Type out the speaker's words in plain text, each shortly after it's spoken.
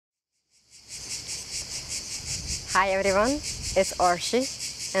Hi everyone, it's Orsi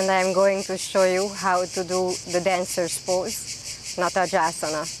and I'm going to show you how to do the dancer's pose,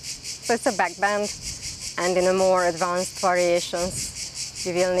 Natarajasana. So it's a back bend, and in a more advanced variations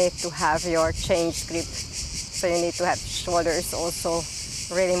you will need to have your change grip. So you need to have shoulders also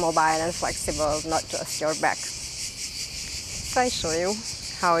really mobile and flexible, not just your back. So I show you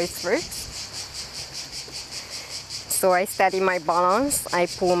how it works. So I steady my balance, I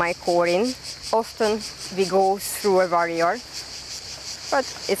pull my core in. Often we go through a warrior, but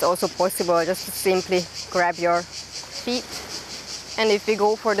it's also possible just to simply grab your feet. And if we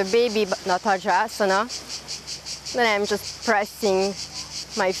go for the baby Natarajasana, then I'm just pressing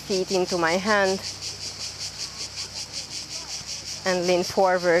my feet into my hand and lean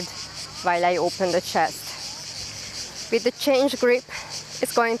forward while I open the chest. With the change grip,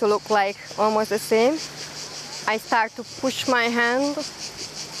 it's going to look like almost the same. I start to push my hand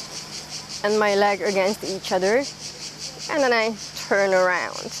and my leg against each other, and then I turn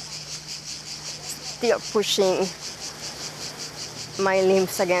around, still pushing my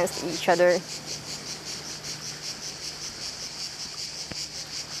limbs against each other,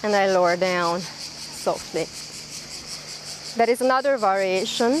 and I lower down softly. There is another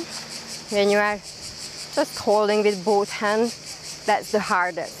variation when you are just holding with both hands. That's the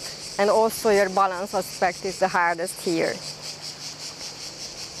hardest, and also your balance aspect is the hardest here.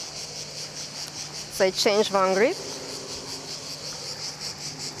 So I change one grip,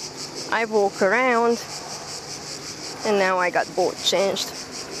 I walk around, and now I got both changed.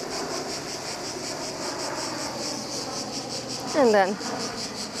 And then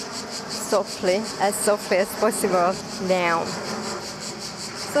softly as possible, down.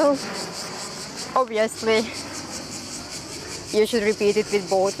 So obviously you should repeat it with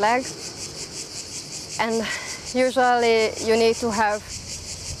both legs, and usually you need to have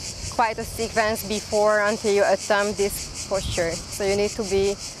quite a sequence before until you attempt this posture. So you need to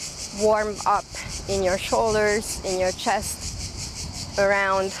be warmed up in your shoulders, in your chest,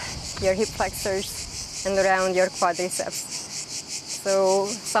 around your hip flexors and around your quadriceps. So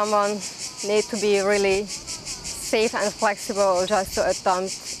someone needs to be really safe and flexible just to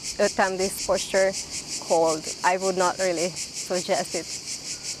attempt this posture cold. I would not really suggest it.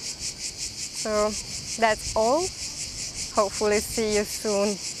 So that's all. Hopefully see you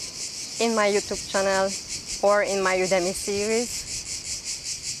soon in my YouTube channel or in my UDEMY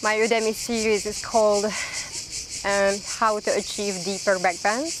series. My UDEMY series is called How to Achieve Deeper Back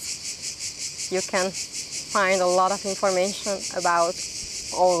Bends. You can find a lot of information about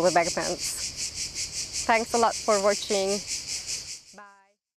all the back bends. Thanks a lot for watching.